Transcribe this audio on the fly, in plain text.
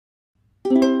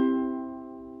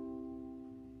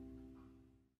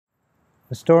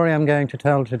The story I'm going to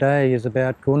tell today is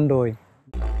about Gundoi.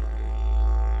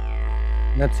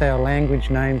 That's our language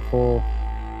name for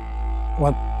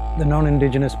what the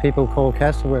non-Indigenous people call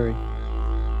Cassowary.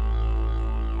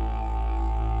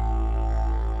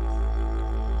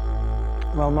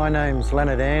 Well, my name's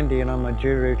Leonard Andy and I'm a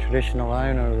Juru traditional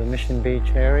owner of the Mission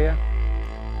Beach area.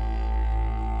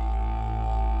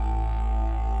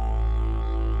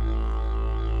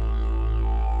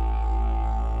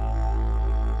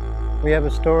 We have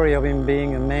a story of him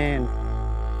being a man,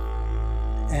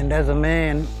 and as a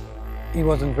man he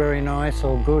wasn't very nice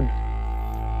or good.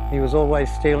 He was always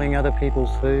stealing other people's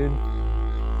food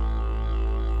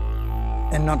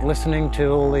and not listening to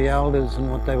all the elders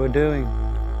and what they were doing.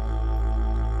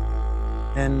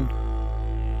 And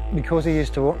because he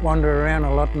used to wander around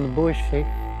a lot in the bush,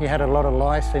 he had a lot of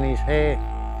lice in his hair,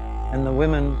 and the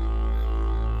women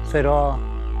said, "Oh,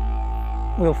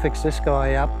 we'll fix this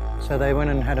guy up." So they went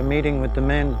and had a meeting with the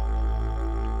men,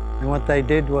 and what they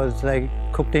did was they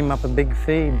cooked him up a big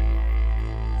feed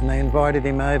and they invited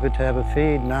him over to have a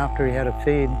feed, and after he had a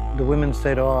feed, the women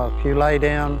said, "Oh, if you lay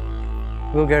down,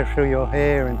 we'll go through your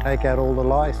hair and take out all the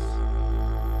lice."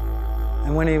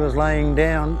 And when he was laying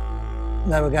down,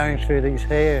 they were going through his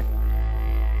hair,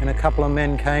 and a couple of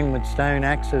men came with stone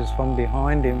axes from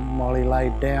behind him while he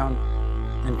laid down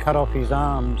and cut off his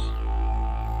arms.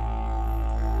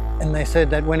 And they said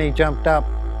that when he jumped up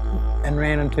and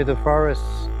ran into the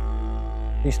forests,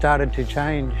 he started to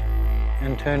change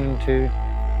and turn into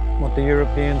what the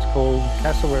Europeans call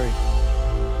Cassowary.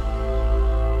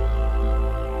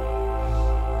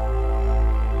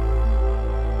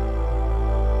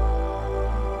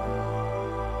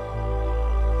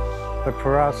 But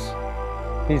for us,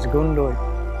 he's Gundoi.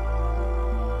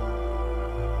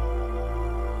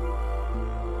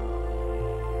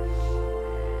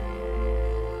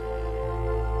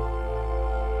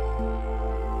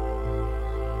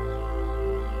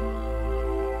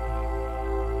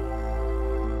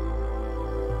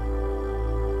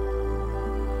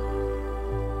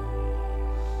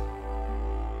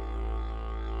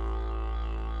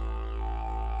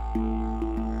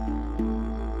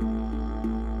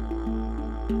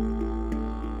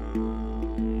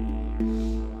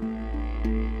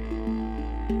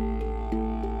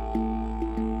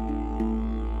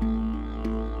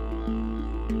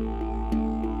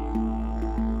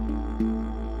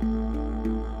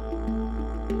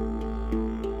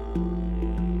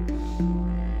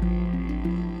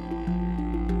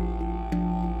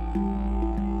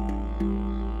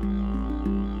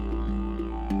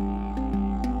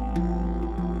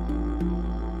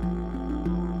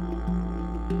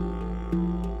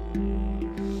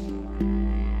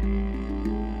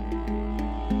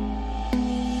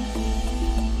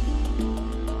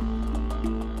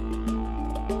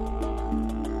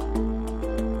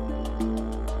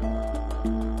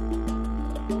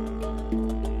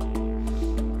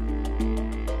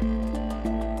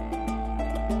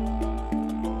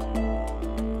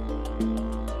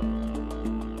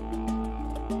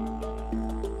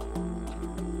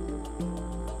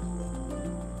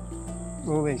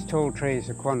 All these tall trees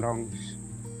are quandongs.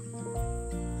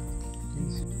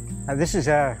 This is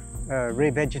a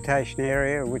revegetation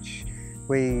area which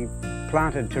we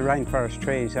planted to rainforest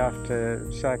trees after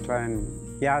Cyclone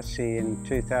Yasi in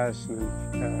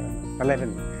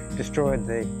 2011 destroyed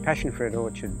the passion fruit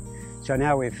orchard. So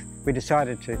now we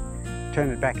decided to turn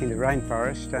it back into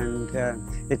rainforest, and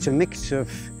it's a mix of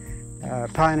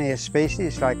pioneer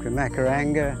species like the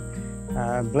macaranga,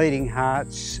 bleeding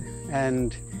hearts,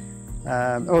 and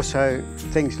also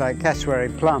things like cassowary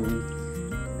plum,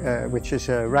 which is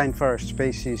a rainforest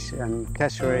species, and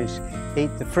cassowaries eat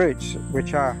the fruits,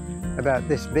 which are about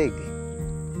this big,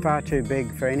 far too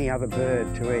big for any other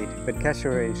bird to eat, but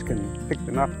cassowaries can pick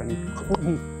them up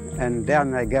and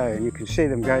down they go, and you can see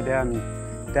them go down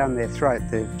their throat.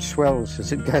 It swells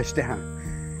as it goes down.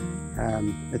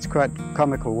 It's quite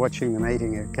comical watching them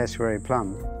eating a cassowary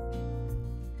plum.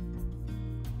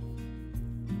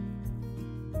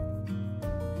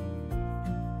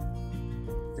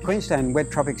 The Queensland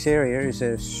wet tropics area is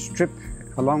a strip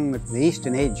along the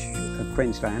eastern edge of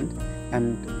Queensland,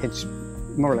 and it's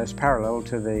more or less parallel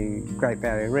to the Great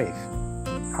Barrier Reef.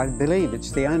 I believe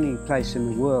it's the only place in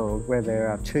the world where there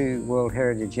are two World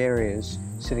Heritage areas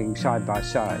sitting side by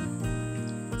side.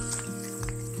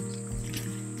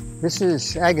 This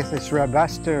is Agathis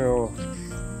robusta, or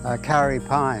Kauri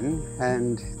pine,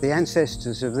 and the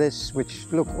ancestors of this, which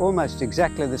look almost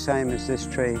exactly the same as this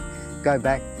tree, go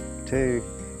back to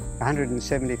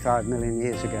 175 million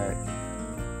years ago.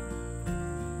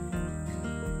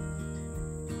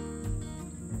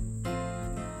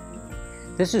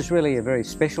 This is really a very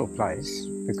special place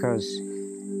because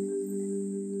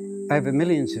over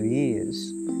millions of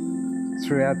years,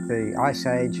 throughout the ice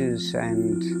ages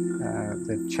and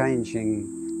the changing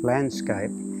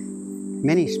landscape,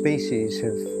 many species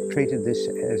have treated this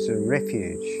as a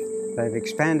refuge. They've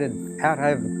expanded out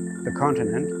over the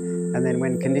continent, and then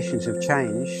when conditions have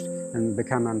changed and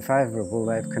become unfavourable,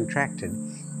 they've contracted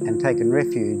and taken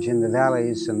refuge in the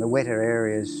valleys and the wetter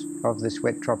areas of this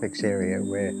wet tropics area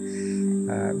where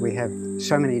we have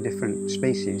so many different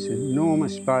species,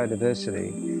 enormous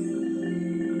biodiversity.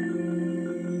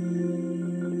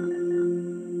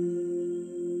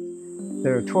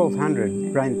 There are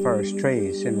 1,200 rainforest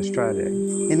trees in Australia.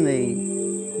 In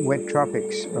the wet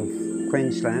tropics of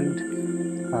Queensland,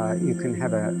 you can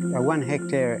have a 1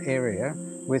 hectare area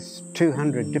with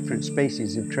 200 different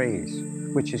species of trees,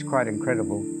 which is quite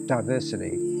incredible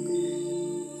diversity.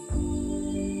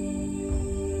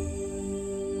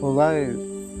 Although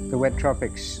the wet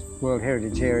tropics World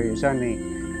Heritage Area is only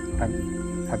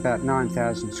about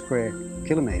 9,000 square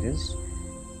kilometres,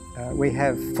 we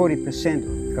have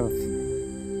 40% of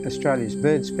Australia's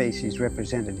bird species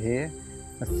represented here,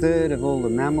 a third of all the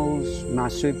mammals,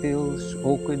 marsupials,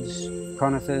 orchids,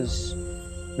 conifers.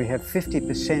 We have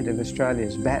 50% of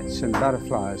Australia's bats and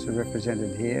butterflies are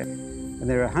represented here, and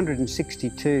there are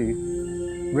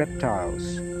 162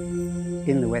 reptiles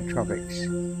in the wet tropics.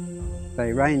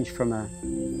 They range from a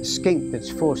skink that's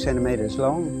 4 centimetres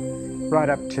long, right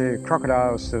up to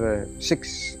crocodiles that are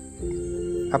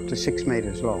up to 6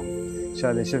 metres long.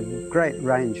 So there's a great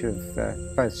range of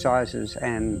both sizes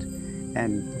and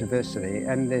diversity,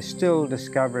 and they're still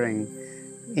discovering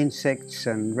insects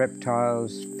and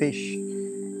reptiles, fish,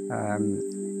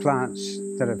 plants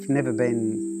that have never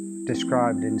been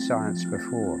described in science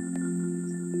before.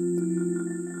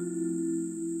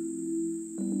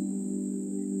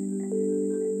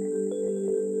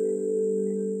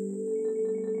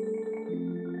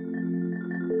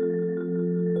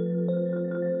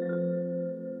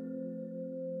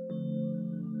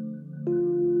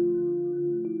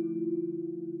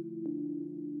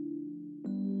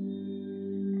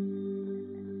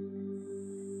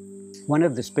 One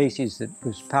of the species that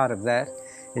was part of that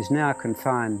is now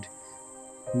confined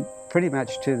pretty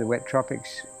much to the wet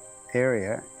tropics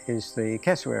area, is the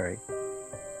cassowary.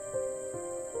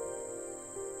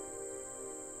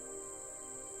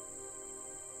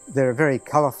 They're a very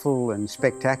colourful and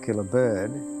spectacular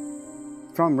bird.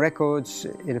 From records,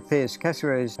 it appears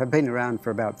cassowaries have been around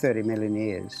for about 30 million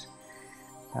years.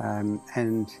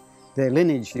 And their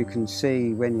lineage you can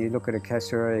see when you look at a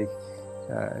cassowary.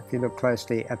 If you look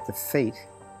closely at the feet,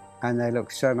 and they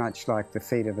look so much like the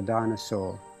feet of a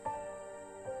dinosaur.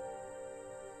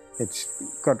 It's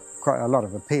got quite a lot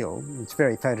of appeal. It's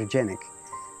very photogenic,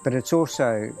 but it's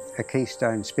also a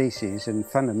keystone species and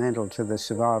fundamental to the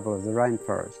survival of the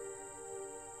rainforest.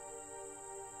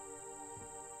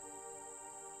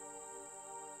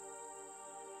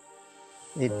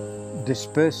 It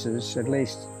disperses at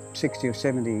least 60 or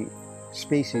 70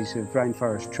 species of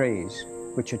rainforest trees,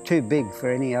 which are too big for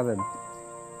any other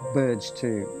birds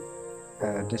to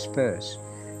disperse.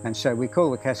 And so we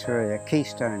call the cassowary a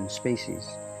keystone species.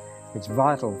 It's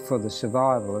vital for the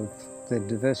survival of the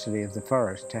diversity of the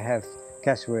forest to have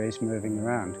cassowaries moving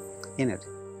around in it.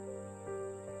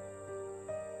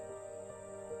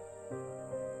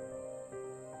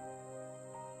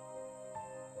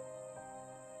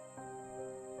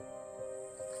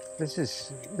 This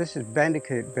is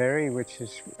bandicoot berry, which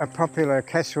is a popular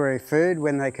cassowary food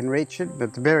when they can reach it,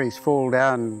 but the berries fall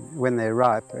down when they're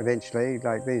ripe eventually,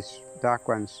 like these dark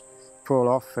ones fall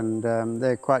off, and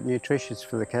they're quite nutritious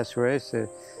for the cassowaries. There's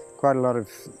quite a lot of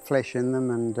flesh in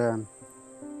them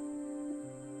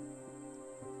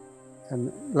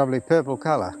and lovely purple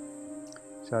colour.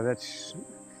 So that's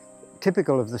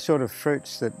typical of the sort of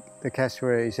fruits that the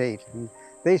cassowaries eat. And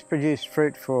these produce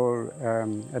fruit for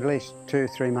at least 2 or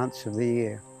 3 months of the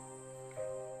year.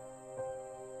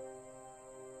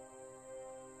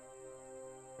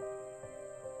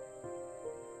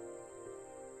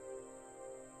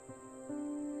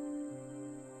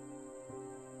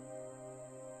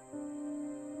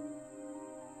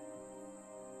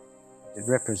 It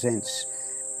represents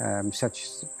such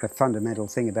a fundamental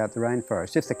thing about the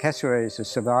rainforest. If the cassowaries are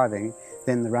surviving,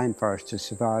 then the rainforest is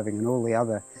surviving, and all the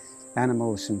other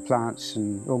animals and plants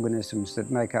and organisms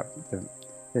that make up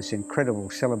this incredible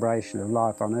celebration of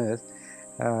life on Earth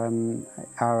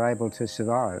are able to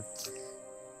survive.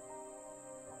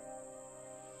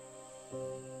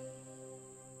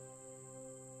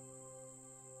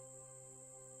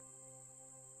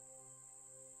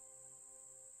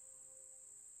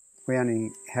 We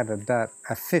only have about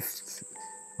a fifth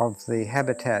of the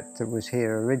habitat that was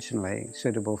here originally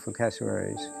suitable for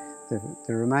cassowaries.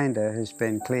 The remainder has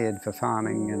been cleared for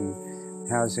farming and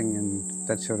housing and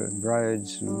that sort of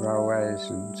roads and railways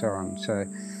and so on. So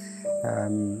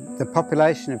the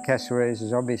population of cassowaries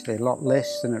is obviously a lot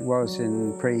less than it was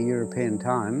in pre-European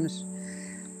times.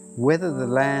 Whether the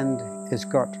land has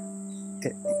got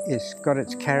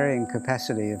its carrying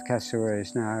capacity of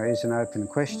cassowaries now is an open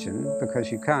question,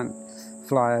 because you can't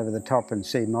fly over the top and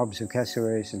see mobs of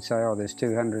cassowaries and say, oh, there's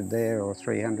 200 there or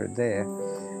 300 there.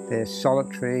 They're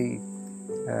solitary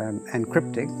and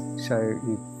cryptic, so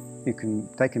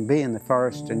they can be in the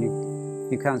forest and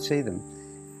you can't see them.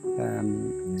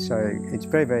 So it's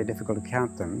very, very difficult to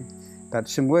count them. But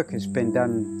some work has been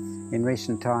done in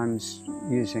recent times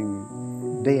using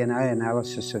DNA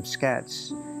analysis of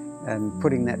scats and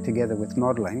putting that together with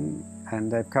modelling,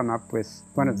 and they've come up with,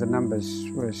 one of the numbers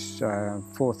was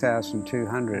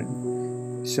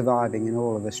 4,200 surviving in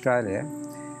all of Australia.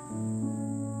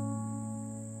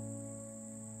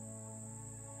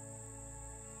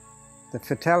 The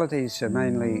fatalities are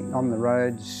mainly on the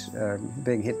roads,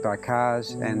 being hit by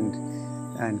cars and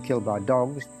killed by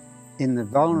dogs. In the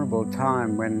vulnerable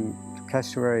time when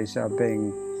cassowaries are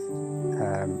being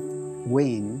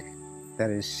weaned, that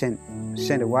is sent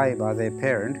away by their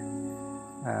parent,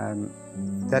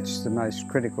 that's the most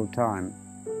critical time.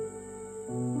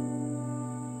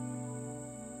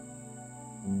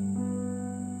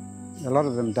 A lot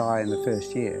of them die in the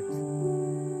first year.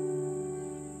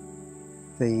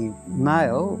 The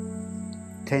male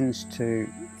tends to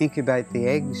incubate the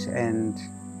eggs and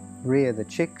rear the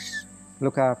chicks,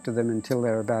 look after them until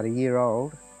they're about a year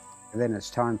old. And then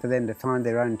it's time for them to find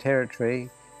their own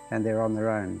territory, and they're on their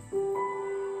own.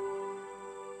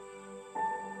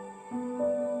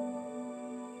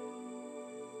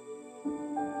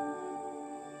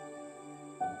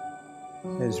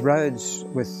 There's roads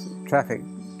with traffic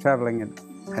travelling at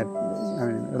I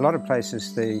mean, a lot of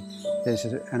places there's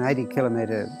an 80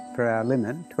 km/h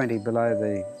limit, 20 below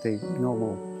the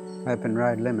normal open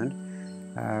road limit,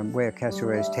 where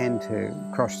cassowaries tend to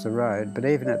cross the road. But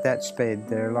even at that speed,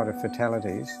 there are a lot of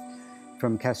fatalities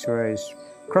from cassowaries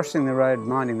crossing the road,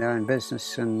 minding their own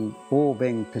business, and all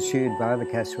being pursued by other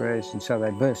cassowaries, and so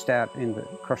they burst out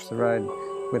across the road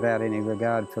without any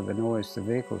regard for the noise the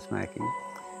vehicle's making.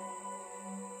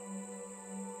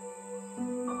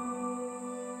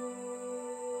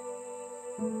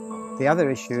 The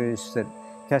other issue is that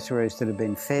cassowaries that have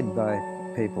been fed by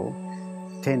people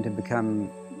tend to become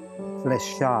less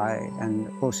shy and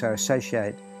also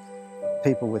associate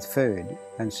people with food,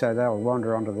 and so they'll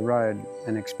wander onto the road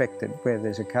and expect that where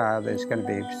there's a car there's going to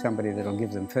be somebody that'll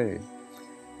give them food.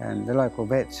 And the local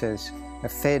vet says a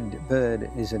fed bird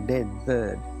is a dead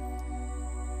bird.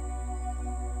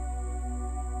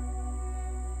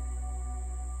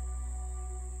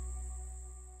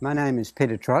 My name is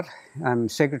Peter Trott. I'm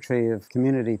Secretary of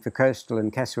Community for Coastal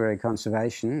and Cassowary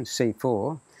Conservation,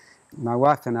 C4. My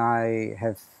wife and I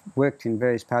have worked in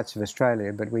various parts of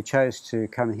Australia, but we chose to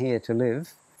come here to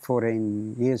live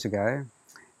 14 years ago,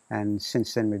 and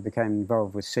since then we became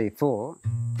involved with C4.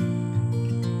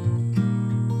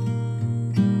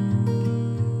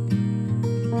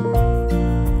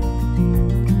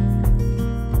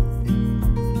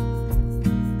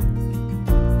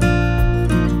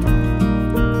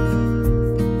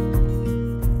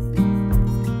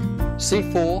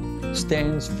 C4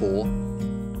 stands for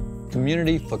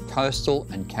Community for Coastal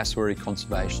and Cassowary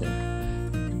Conservation.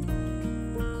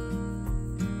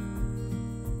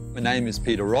 My name is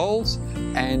Peter Rolls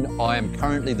and I am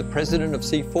currently the President of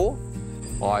C4.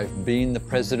 I've been the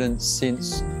President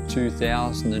since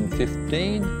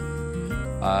 2015.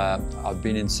 I've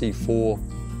been in C4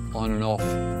 on and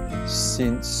off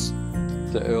since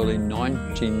the early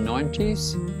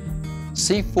 1990s.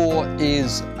 C4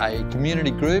 is a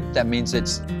community group. That means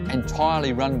it's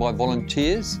entirely run by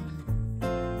volunteers.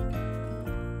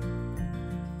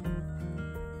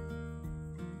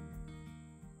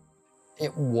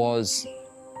 It was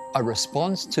a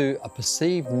response to a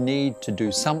perceived need to do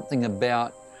something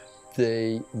about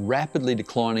the rapidly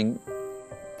declining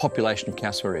population of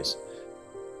cassowaries.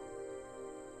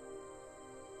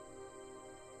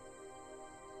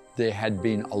 There had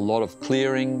been a lot of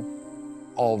clearing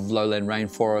of lowland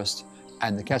rainforest,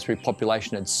 and the cassowary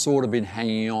population had sort of been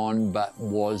hanging on but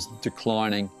was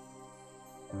declining.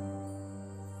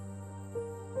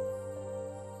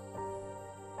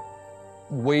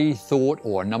 We thought,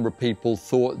 or a number of people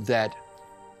thought, that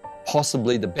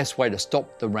possibly the best way to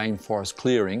stop the rainforest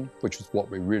clearing, which was what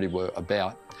we really were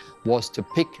about, was to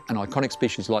pick an iconic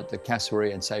species like the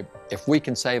cassowary and say, if we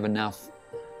can save enough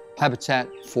habitat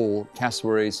for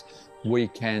cassowaries, we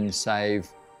can save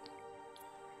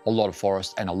a lot of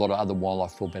forest and a lot of other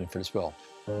wildlife will benefit as well.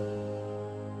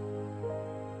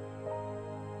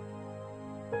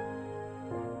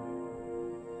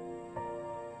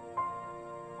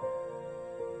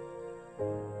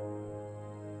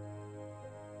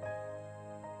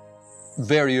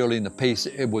 Very early in the piece,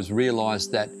 it was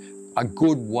realised that a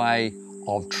good way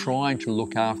of trying to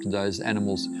look after those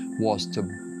animals was to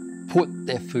put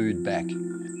their food back.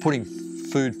 Putting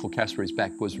food for cassowaries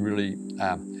back was really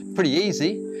pretty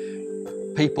easy.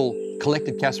 People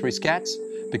collected cassowary scats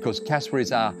because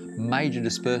cassowaries are major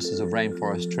dispersers of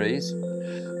rainforest trees.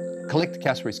 Collect the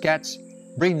cassowary scats,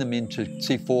 bring them into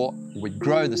C4, we'd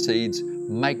grow the seeds,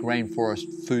 make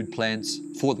rainforest food plants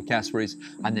for the cassowaries,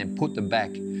 and then put them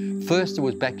back. First it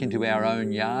was back into our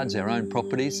own yards, our own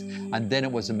properties, and then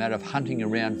it was a matter of hunting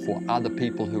around for other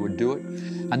people who would do it.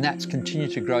 And that's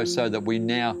continued to grow so that we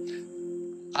now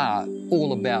are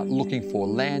all about looking for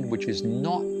land which is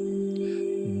not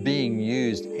being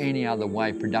used any other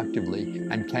way productively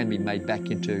and can be made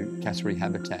back into cassowary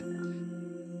habitat.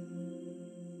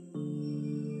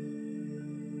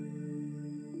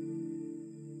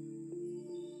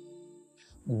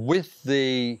 With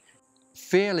the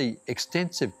fairly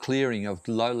extensive clearing of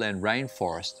lowland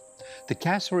rainforest, the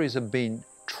cassowaries have been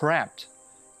trapped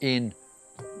in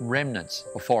remnants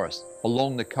of forest,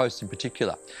 along the coast in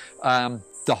particular.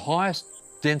 The highest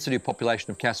density of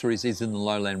population of cassowaries is in the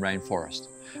lowland rainforest.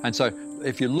 And so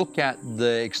if you look at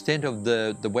the extent of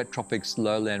the wet tropics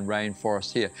lowland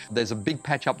rainforest here, there's a big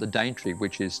patch up the Daintree,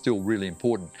 which is still really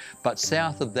important. But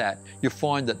south of that, you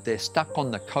find that they're stuck on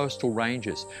the coastal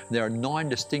ranges. There are 9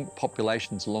 distinct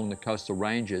populations along the coastal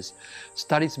ranges.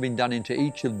 Studies have been done into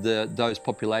each of those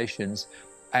populations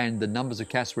and the numbers of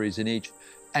cassowaries in each,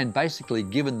 and basically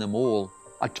given them all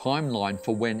a timeline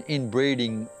for when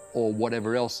inbreeding or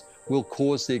whatever else will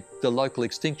cause the local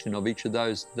extinction of each of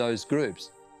those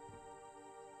groups.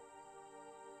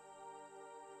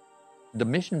 The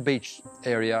Mission Beach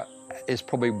area is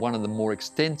probably one of the more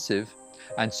extensive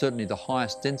and certainly the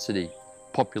highest density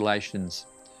populations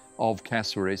of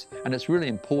cassowaries, and it's really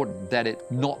important that it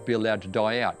not be allowed to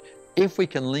die out. If we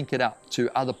can link it up to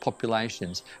other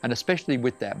populations, and especially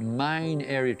with that main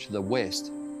area to the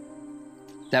west,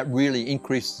 that really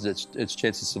increases its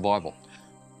chance of survival.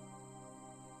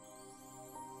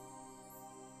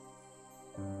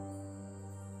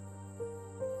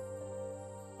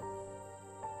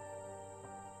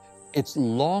 It's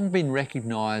long been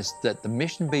recognised that the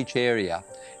Mission Beach area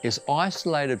is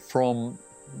isolated from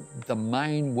the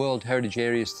main World Heritage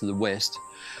areas to the west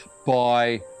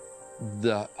by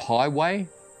the highway,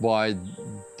 by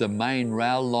the main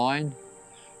rail line,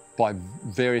 by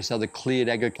various other cleared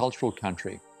agricultural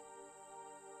country.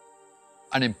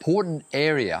 An important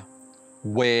area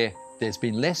where there's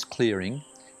been less clearing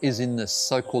is in the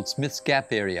so-called Smith's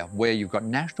Gap area, where you've got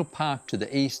National Park to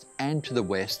the east and to the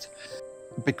west.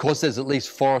 Because there's at least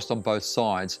forest on both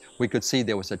sides, we could see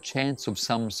there was a chance of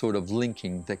some sort of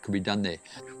linking that could be done there.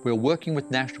 We're working with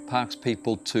National Parks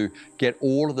people to get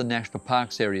all of the National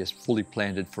Parks areas fully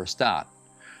planted for a start.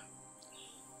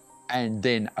 And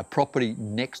then a property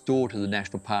next door to the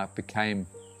National Park became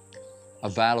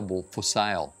available for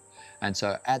sale. And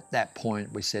so at that point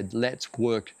we said, let's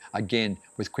work again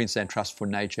with Queensland Trust for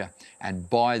Nature and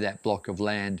buy that block of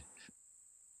land.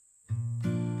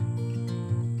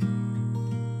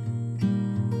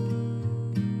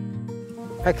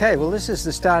 Okay, well this is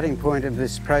the starting point of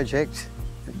this project.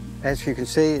 As you can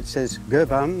see, it says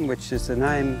Gerbum, which is the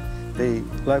name, the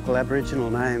local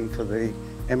Aboriginal name for the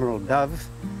emerald dove.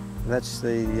 That's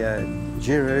the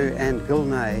Jiru and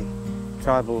Gulnay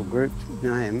tribal group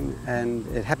name, and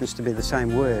it happens to be the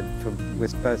same word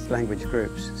with both language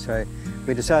groups. So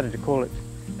we decided to call it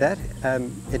that.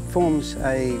 It forms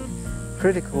a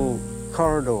critical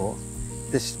corridor,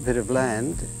 this bit of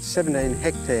land, 17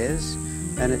 hectares,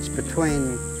 and it's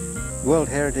between World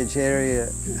Heritage Area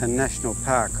and National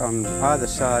Park on either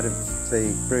side of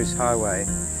the Bruce Highway.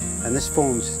 And this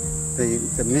forms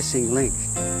the missing link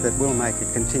that will make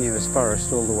a continuous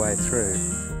forest all the way through.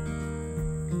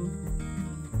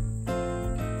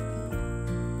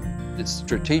 Its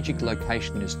strategic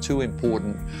location is too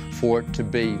important for it to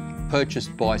be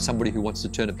purchased by somebody who wants to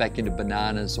turn it back into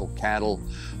bananas or cattle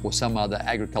or some other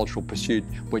agricultural pursuit,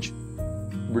 which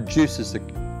reduces the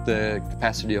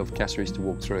capacity of cassowaries to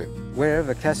walk through.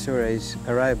 Wherever cassowaries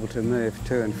are able to move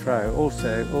to and fro,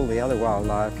 also all the other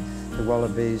wildlife, the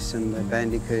wallabies and the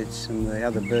bandicoots and the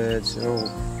other birds are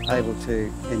all able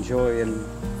to enjoy and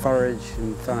forage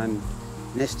and find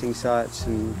nesting sites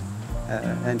and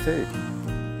food.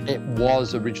 It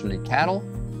was originally cattle.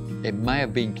 It may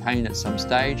have been cane at some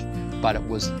stage, but it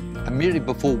was immediately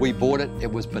before we bought it,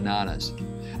 it was bananas.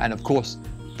 And of course,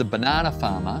 the banana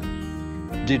farmer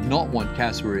did not want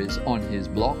cassowaries on his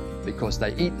block because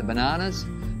they eat the bananas,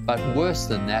 but worse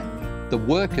than that, the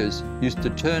workers used to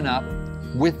turn up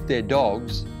with their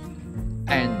dogs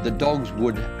and the dogs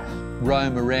would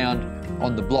roam around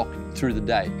on the block through the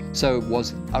day. So it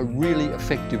was a really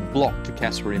effective block to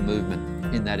cassowary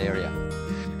movement in that area.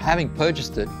 Having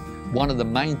purchased it, one of the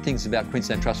main things about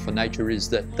Queensland Trust for Nature is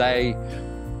that they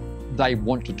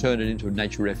want to turn it into a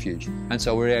nature refuge. And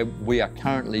so we are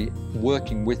currently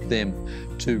working with them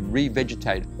to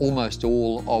revegetate almost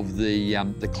all of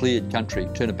the cleared country,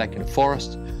 turn it back into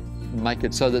forest, make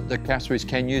it so that the cassowaries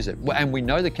can use it. And we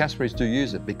know the cassowaries do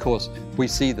use it because we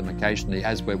see them occasionally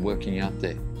as we're working out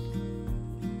there.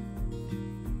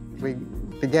 We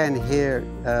began here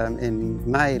in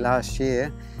May last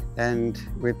year, and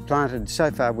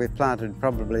so far we've planted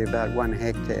probably about 1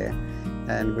 hectare,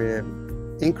 and we're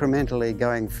incrementally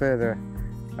going further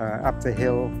up the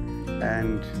hill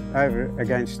and over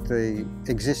against the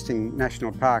existing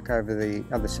national park over the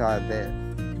other side there.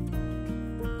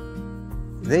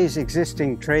 These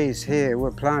existing trees here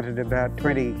were planted about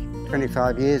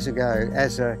 25 years ago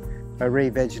as a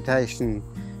revegetation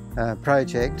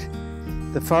project.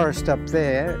 The forest up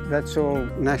there, that's all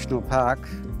national park,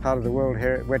 part of the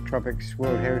Wet Tropics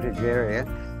World Heritage Area,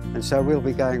 and so we'll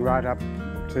be going right up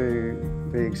to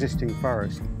the existing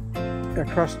forest.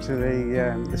 Across to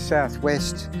the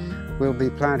southwest, we'll be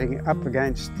planting up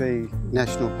against the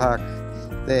national park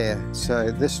there,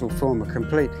 so this will form a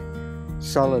complete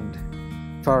solid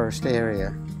forest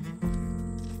area.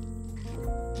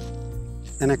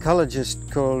 An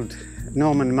ecologist called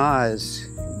Norman Myers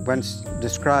once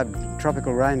described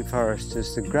tropical rainforest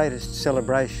as the greatest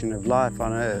celebration of life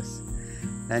on Earth,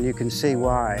 and you can see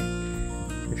why.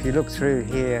 If you look through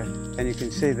here, and you can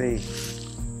see this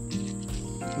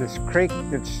creek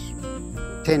that's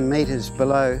 10 metres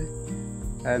below,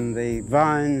 and the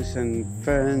vines and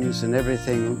ferns and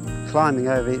everything climbing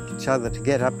over each other to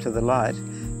get up to the light,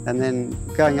 and then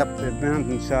going up the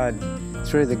mountainside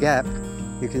through the gap,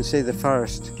 you can see the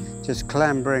forest just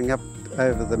clambering up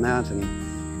over the mountain.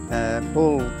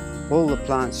 All the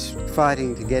plants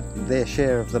fighting to get their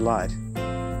share of the light.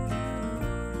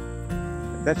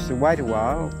 That's the wait a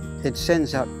while. It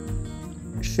sends up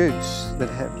shoots that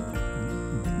have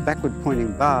backward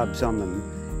pointing barbs on them,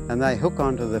 and they hook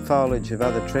onto the foliage of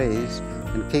other trees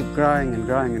and keep growing and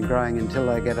growing and growing until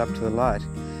they get up to the light.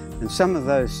 And some of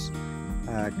those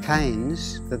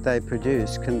canes that they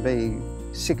produce can be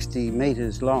 60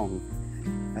 metres long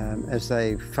as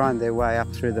they find their way up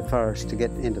through the forest to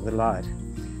get into the light.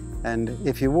 And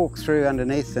if you walk through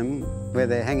underneath them where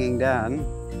they're hanging down,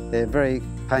 they're very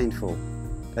painful.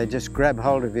 They just grab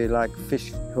hold of you like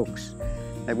fish hooks,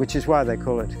 which is why they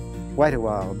call it wait a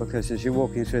while, because as you're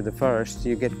walking through the forest,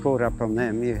 you get caught up on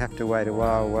them. You have to wait a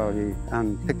while you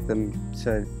unpick them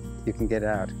so you can get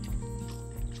out.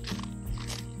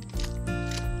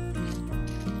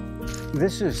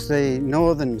 This is the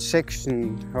northern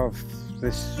section of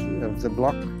the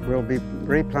block. We'll be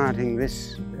replanting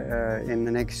this in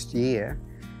the next year,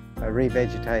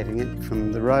 revegetating it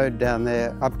from the road down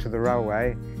there up to the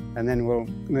railway, and then we'll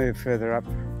move further up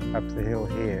the hill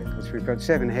here, because we've got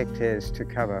 7 hectares to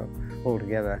cover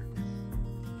altogether.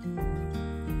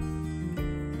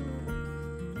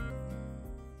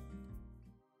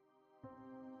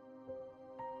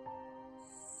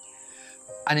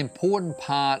 An important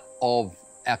part of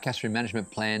our cassowary management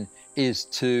plan is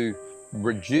to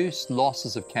reduce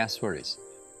losses of cassowaries.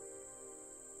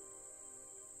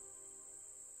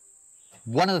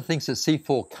 One of the things that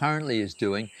C4 currently is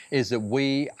doing is that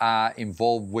we are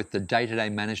involved with the day-to-day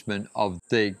management of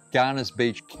the Garners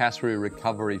Beach Cassowary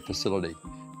Recovery Facility.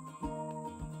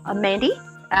 I'm Mandy,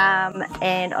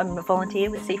 and I'm a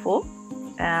volunteer with C4.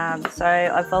 So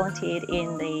I volunteered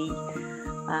in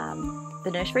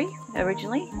the nursery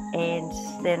originally, and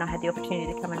then I had the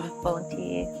opportunity to come and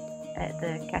volunteer at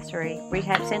the Cassowary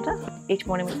Rehab Centre. Each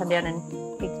morning we come down and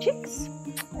feed the chicks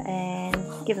and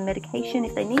give them medication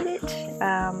if they need it,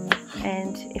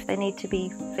 and if they need to be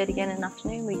fed again in the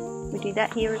afternoon, we do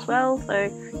that here as well. So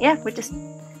yeah, we're just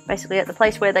basically at the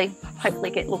place where they hopefully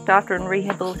get looked after and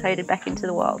rehabilitated back into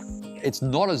the wild. It's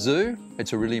not a zoo.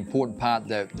 It's a really important part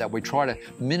that we try to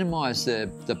minimise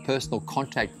the personal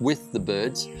contact with the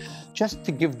birds, just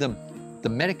to give them the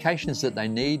medications that they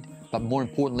need, but more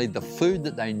importantly, the food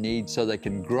that they need so they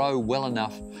can grow well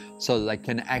enough so that they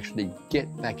can actually get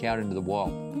back out into the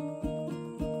wild.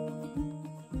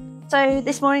 So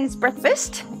this morning is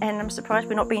breakfast, and I'm surprised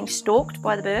we're not being stalked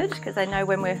by the birds because they know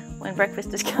when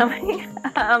breakfast is coming.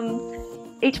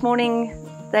 Each morning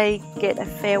they get a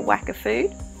fair whack of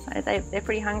food, so they're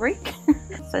pretty hungry.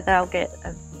 So they'll get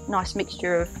a nice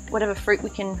mixture of whatever fruit we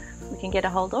can get a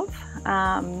hold of.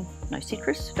 No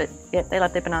citrus, but yeah, they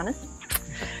love their bananas.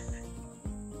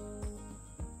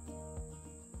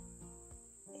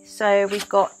 So we've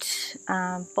got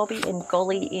Bobby and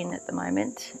Golly in at the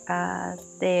moment.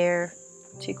 They're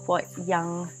two quite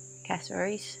young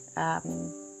cassowaries.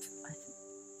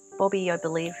 Bobby, I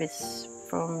believe, is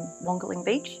from Wongaling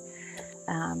Beach,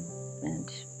 and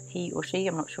he or she,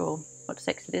 I'm not sure what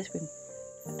sex it is.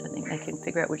 I don't think they can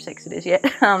figure out which sex it is yet.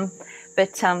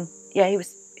 Yeah, he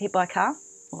was hit by a car,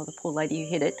 or the poor lady who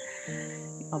hit it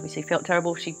obviously felt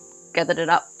terrible. She gathered it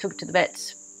up, took it to the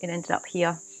vets. It ended up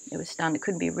here. It was stunned. It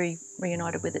couldn't be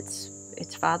reunited with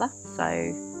its father, so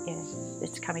yeah,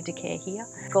 it's coming to care here.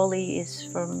 Golly is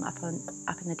from up in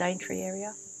the Daintree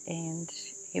area, and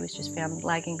he was just found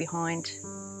lagging behind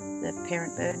the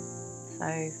parent bird. So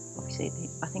obviously,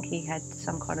 I think he had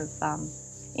some kind of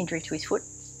injury to his foot.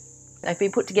 They've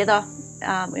been put together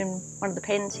in one of the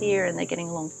pens here, and they're getting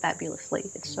along fabulously.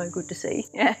 It's so good to see.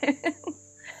 Yeah.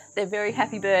 They're very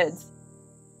happy birds.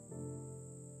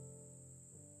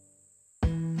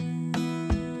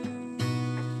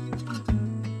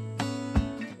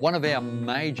 One of our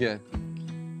major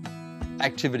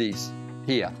activities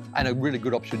here, and a really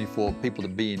good opportunity for people to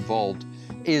be involved,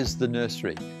 is the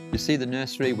nursery. You see the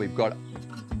nursery, we've got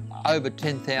over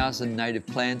 10,000 native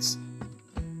plants.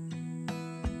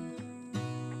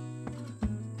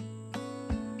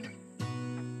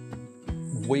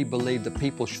 We believe that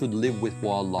people should live with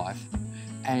wildlife,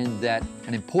 and that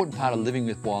an important part of living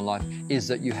with wildlife is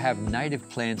that you have native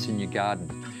plants in your garden.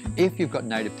 If you've got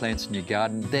native plants in your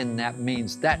garden, then that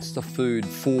means that's the food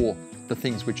for the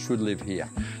things which should live here.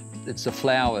 It's the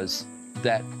flowers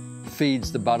that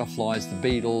feeds the butterflies, the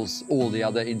beetles, all the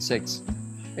other insects.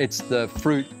 It's the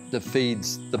fruit that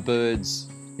feeds the birds,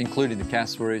 including the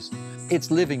cassowaries. It's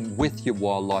living with your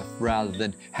wildlife rather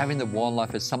than having the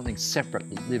wildlife as something separate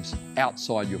that lives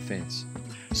outside your fence.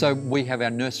 So we have our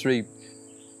nursery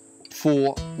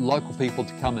for local people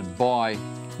to come and buy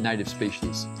native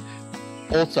species.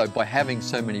 Also, by having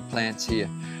so many plants here,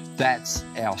 that's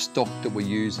our stock that we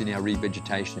use in our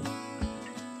revegetation.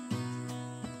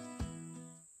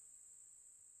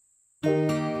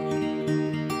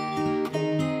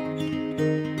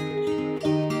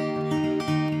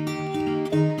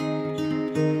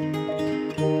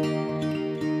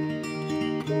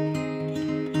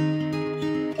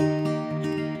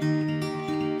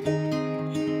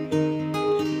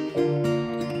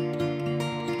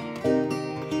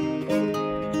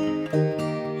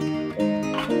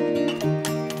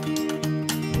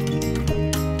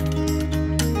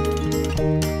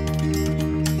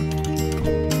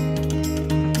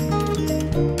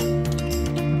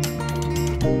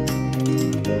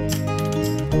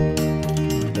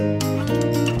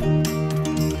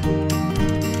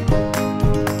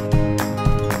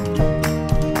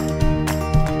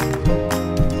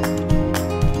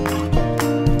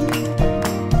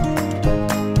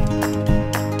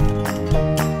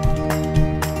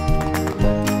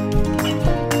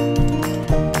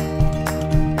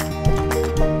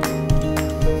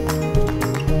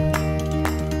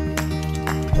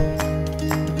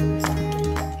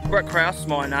 Kraus,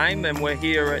 my name, and we're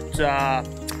here at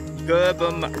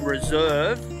Gerbim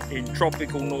Reserve in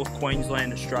tropical North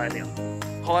Queensland, Australia.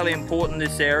 Highly important,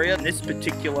 this area. This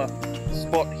particular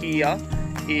spot here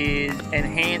is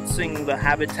enhancing the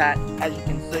habitat. As you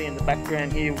can see in the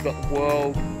background here, we've got the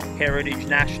World Heritage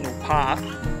National Park,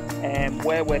 and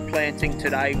where we're planting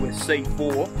today with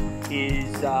C4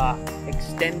 is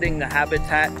extending the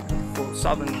habitat for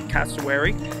southern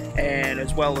cassowary, and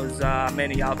as well as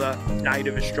many other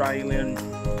native Australian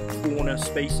fauna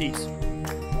species.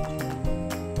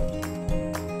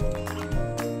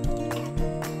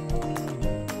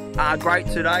 Great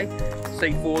today.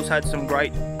 C4's had some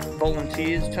great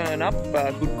volunteers turn up,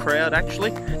 a good crowd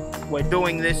actually. We're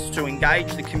doing this to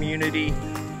engage the community,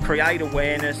 create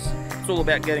awareness. It's all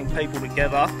about getting people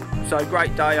together. So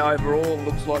great day overall.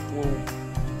 Looks like we'll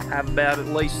have about at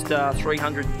least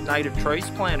 300 native trees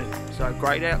planted. So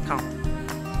great outcome.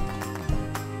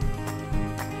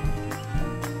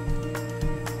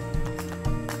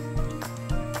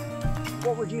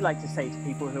 What would you like to say to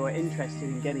people who are interested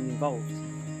in getting involved?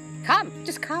 Come,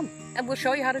 just come, and we'll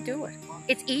show you how to do it.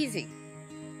 It's easy.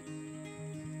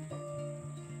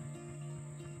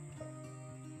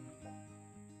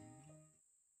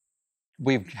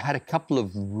 We've had a couple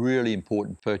of really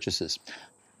important purchases.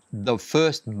 The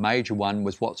first major one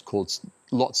was what's called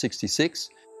Lot 66.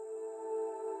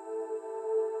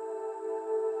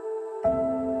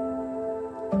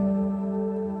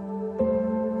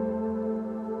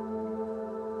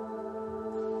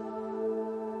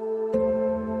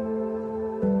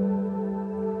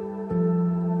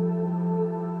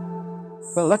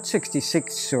 Well, Lot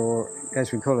 66, or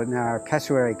as we call it now,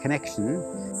 Cassowary connection,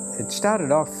 it started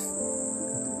off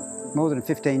more than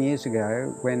 15 years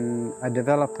ago when a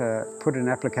developer put an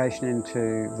application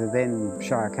into the then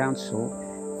Shire Council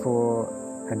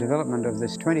for a development of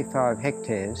this 25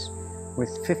 hectares with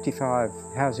 55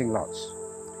 housing lots.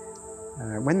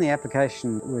 When the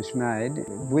application was made,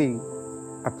 we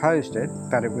opposed it,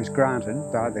 but it was granted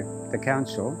by the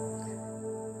council.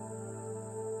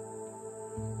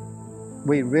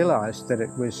 We realised that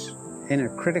it was in a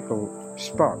critical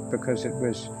spot because it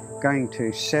was going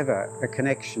to sever a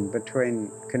connection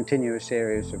between continuous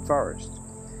areas of forest.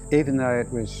 Even though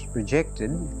it was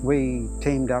rejected, we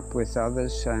teamed up with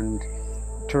others, and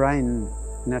Terrain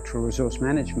Natural Resource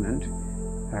Management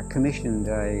commissioned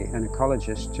an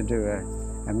ecologist to do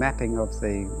a mapping of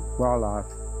the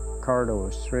wildlife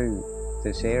corridors through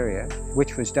this area,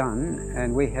 which was done,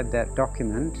 and we had that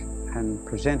document and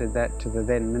presented that to the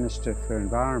then Minister for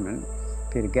Environment,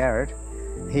 Peter Garrett.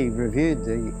 He reviewed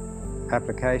the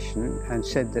application and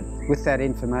said that with that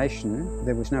information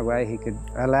there was no way he could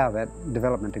allow that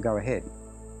development to go ahead.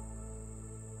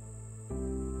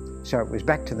 So it was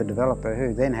back to the developer,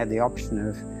 who then had the option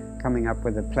of coming up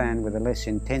with a plan with a less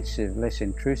intensive, less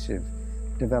intrusive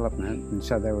development, and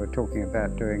so they were talking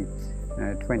about doing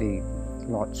 20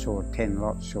 lots or 10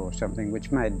 lots or something,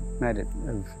 which made it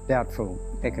of doubtful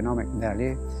economic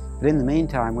value. But in the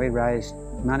meantime, we raised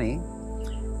money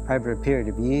over a period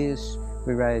of years.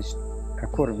 We raised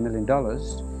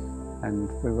 $250,000, and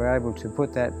we were able to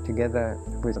put that together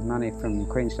with money from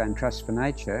Queensland Trust for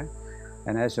Nature,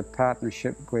 and as a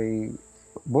partnership we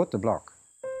bought the block.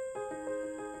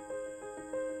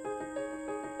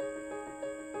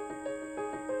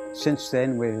 Since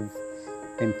then we've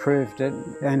improved it,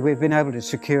 and we've been able to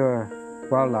secure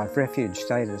wildlife refuge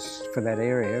status for that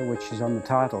area, which is on the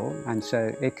title, and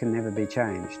so it can never be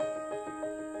changed.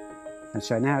 And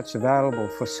so now it's available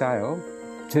for sale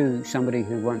to somebody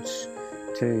who wants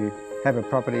to have a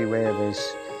property where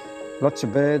there's lots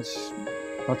of birds,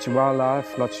 lots of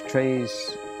wildlife, lots of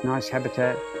trees, nice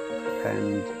habitat,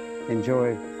 and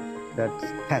enjoy that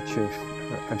patch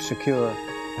of secure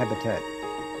habitat.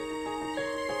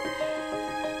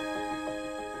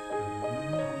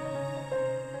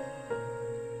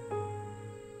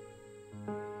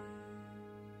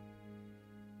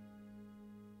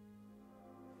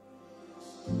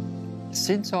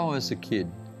 Since I was a kid,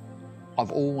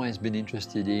 I've always been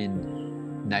interested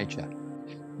in nature.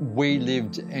 We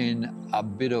lived in a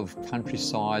bit of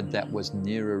countryside that was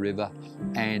near a river,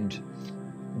 and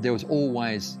there was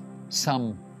always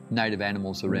some native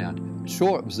animals around.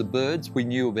 Sure, it was the birds, we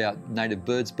knew about native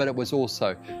birds, but it was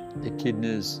also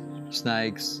echidnas,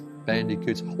 snakes,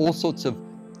 bandicoots, all sorts of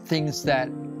things that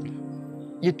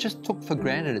you just took for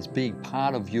granted as being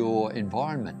part of your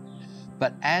environment.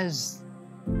 But as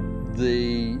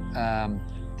the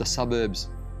suburbs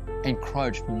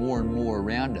encroached more and more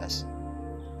around us,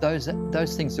 those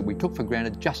things that we took for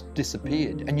granted just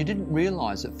disappeared, and you didn't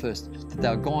realise at first that they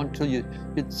were gone until you'd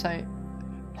say,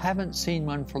 haven't seen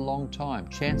one for a long time.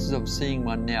 Chances of seeing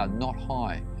one now, not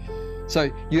high. So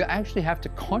you actually have to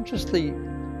consciously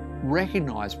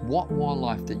recognise what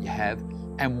wildlife that you have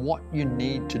and what you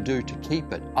need to do to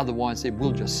keep it, otherwise it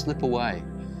will just slip away.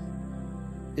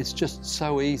 It's just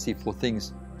so easy for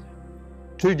things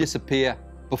to disappear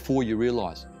before you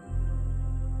realise.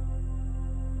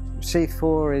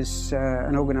 C4 is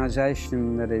an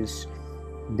organisation that is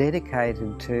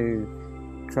dedicated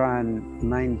to try and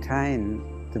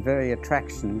maintain the very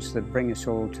attractions that bring us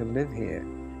all to live here.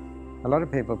 A lot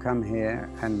of people come here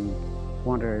and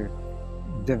want to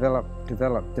develop,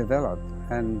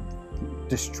 and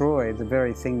destroy the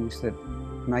very things that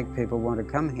make people want to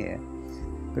come here.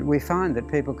 But we find that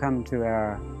people come to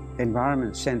our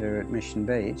Environment Centre at Mission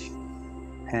Beach,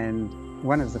 and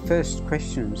one of the first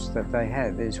questions that they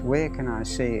have is, where can I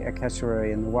see a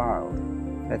cassowary in the wild?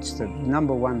 That's the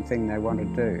number one thing they want to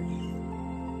do.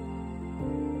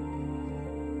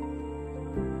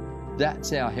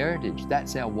 That's our heritage,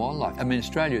 that's our wildlife. I mean,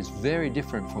 Australia is very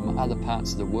different from other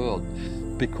parts of the world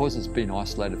because it's been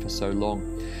isolated for so long.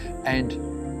 And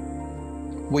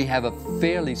we have a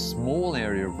fairly small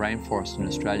area of rainforest in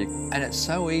Australia, and it's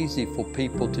so easy for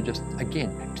people to just, again,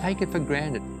 take it for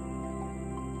granted.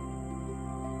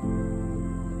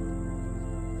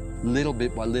 Little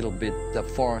bit by little bit, the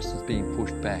forest is being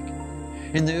pushed back.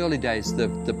 In the early days, the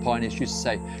pioneers used to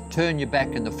say, turn your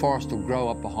back and the forest will grow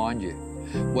up behind you.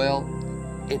 Well,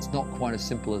 it's not quite as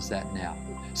simple as that now.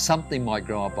 Something might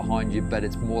grow up behind you, but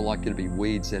it's more likely to be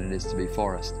weeds than it is to be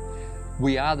forest.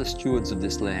 We are the stewards of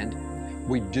this land.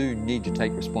 We do need to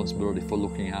take responsibility for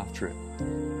looking after it.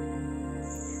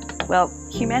 Well,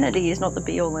 humanity is not the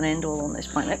be-all and end-all on this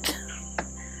planet.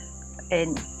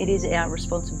 And it is our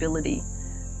responsibility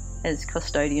as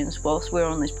custodians whilst we're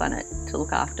on this planet to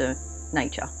look after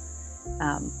nature.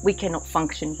 We cannot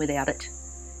function without it.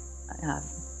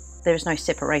 There is no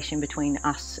separation between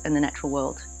us and the natural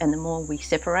world, and the more we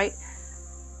separate,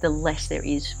 the less there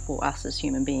is for us as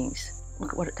human beings.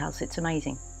 Look at what it does, it's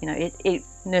amazing. You know, it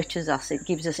nurtures us, it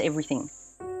gives us everything.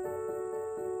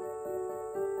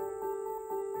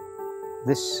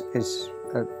 This is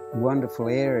a wonderful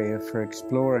area for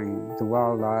exploring the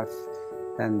wildlife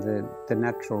and the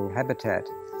natural habitat,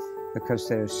 because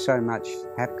there's so much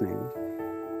happening.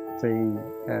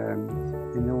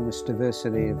 The enormous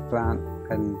diversity of plant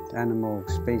and animal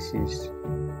species.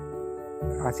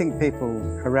 I think people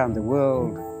around the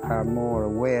world are more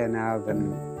aware now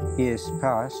than years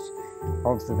past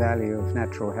of the value of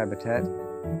natural habitat.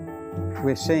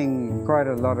 We're seeing quite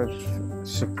a lot of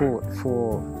support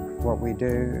for what we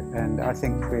do, and I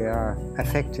think we are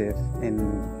effective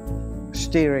in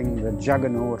steering the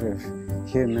juggernaut of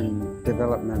human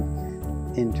development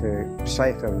into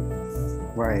safer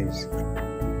ways.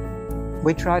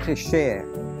 We try to share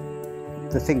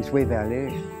the things we value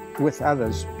with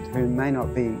others who may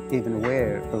not be even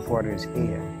aware of what is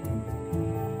here.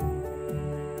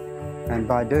 And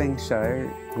by doing so,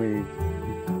 we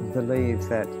believe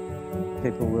that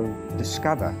people will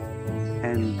discover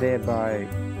and thereby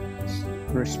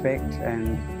respect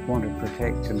and want to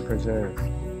protect and preserve.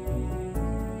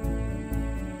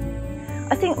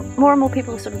 I think more and more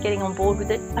people are sort of getting on board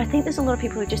with it. I think there's a lot of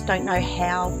people who just don't know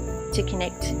how to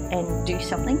connect and do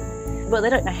something. Well, they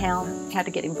don't know how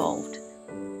to get involved.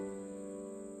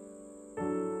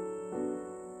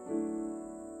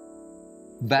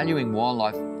 Valuing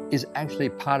wildlife is actually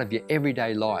part of your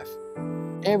everyday life.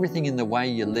 Everything in the way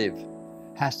you live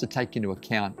has to take into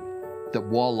account that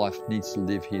wildlife needs to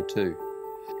live here too.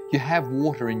 You have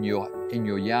water in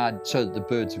your yard so that the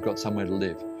birds have got somewhere to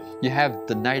live. You have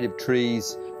the native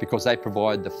trees because they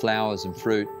provide the flowers and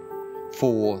fruit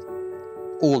for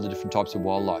all the different types of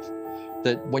wildlife.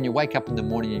 That when you wake up in the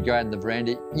morning and go out in the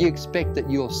veranda, you expect that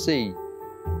you'll see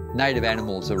native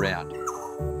animals around.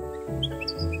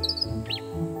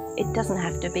 It doesn't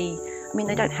have to be, I mean,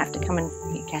 they don't have to come and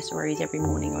eat cassowaries every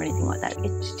morning or anything like that.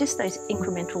 It's just those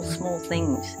incremental small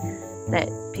things that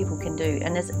people can do,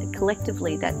 and as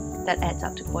collectively that adds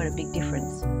up to quite a big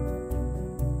difference.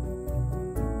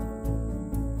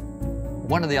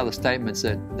 One of the other statements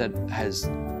that has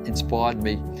inspired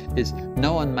me is,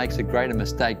 no one makes a greater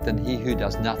mistake than he who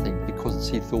does nothing because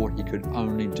he thought he could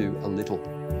only do a little.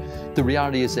 The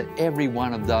reality is that every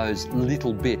one of those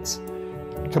little bits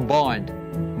combined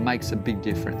makes a big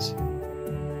difference.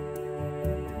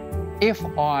 If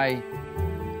I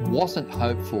wasn't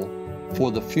hopeful for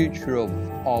the future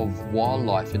of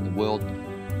wildlife in the world,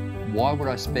 why would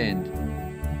I spend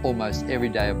almost every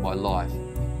day of my life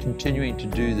continuing to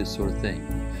do this sort of thing?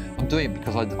 I'm doing it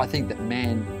because I think that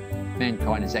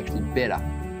mankind is actually better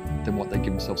than what they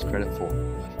give themselves credit for.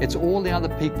 It's all the other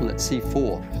people at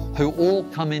C4 who all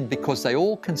come in because they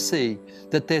all can see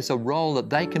that there's a role that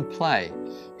they can play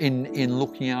in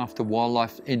looking after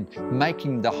wildlife, in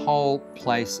making the whole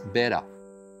place better.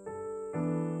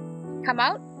 Come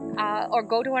out or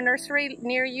go to a nursery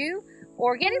near you,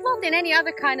 or get involved in any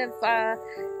other kind of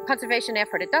conservation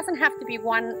effort. It doesn't have to be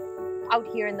one out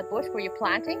here in the bush where you're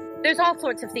planting. There's all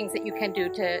sorts of things that you can do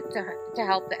to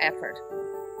help the effort.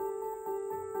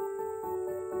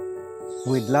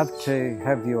 We'd love to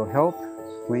have your help.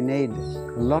 We need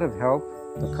a lot of help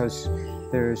because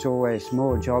there is always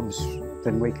more jobs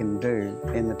than we can do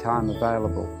in the time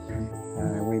available.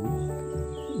 We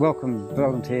welcome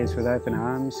volunteers with open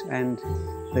arms, and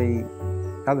the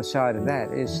other side of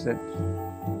that is that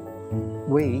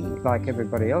we, like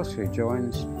everybody else who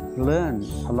joins, learn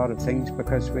a lot of things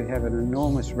because we have an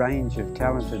enormous range of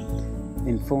talented,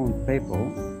 informed people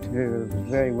who are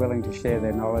very willing to share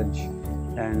their knowledge.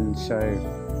 And so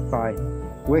by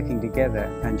working together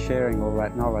and sharing all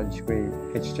that knowledge,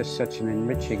 it's just such an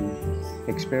enriching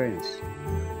experience.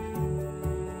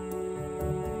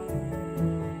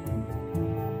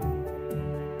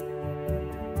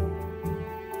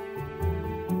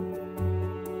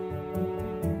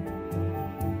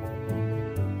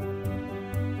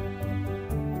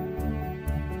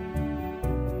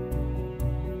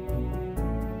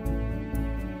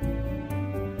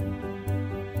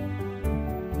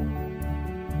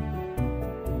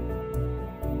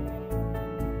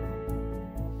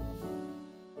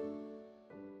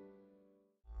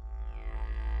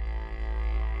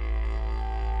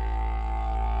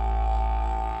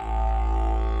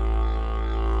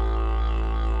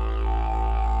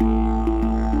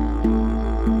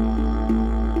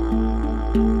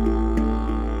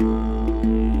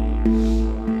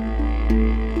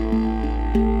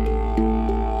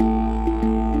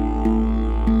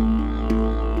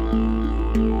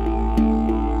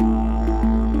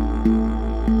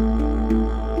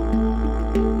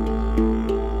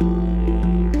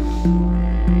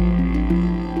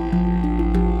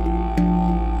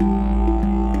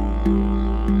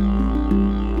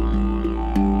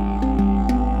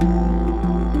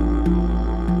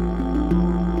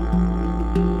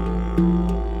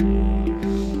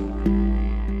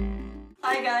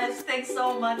 Thanks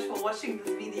so much for watching this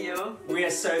video. We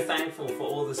are so thankful for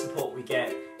all the support we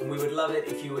get, and we would love it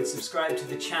if you would subscribe to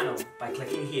the channel by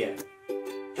clicking here.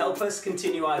 Help us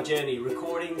continue our journey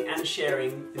recording and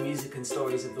sharing the music and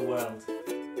stories of the world.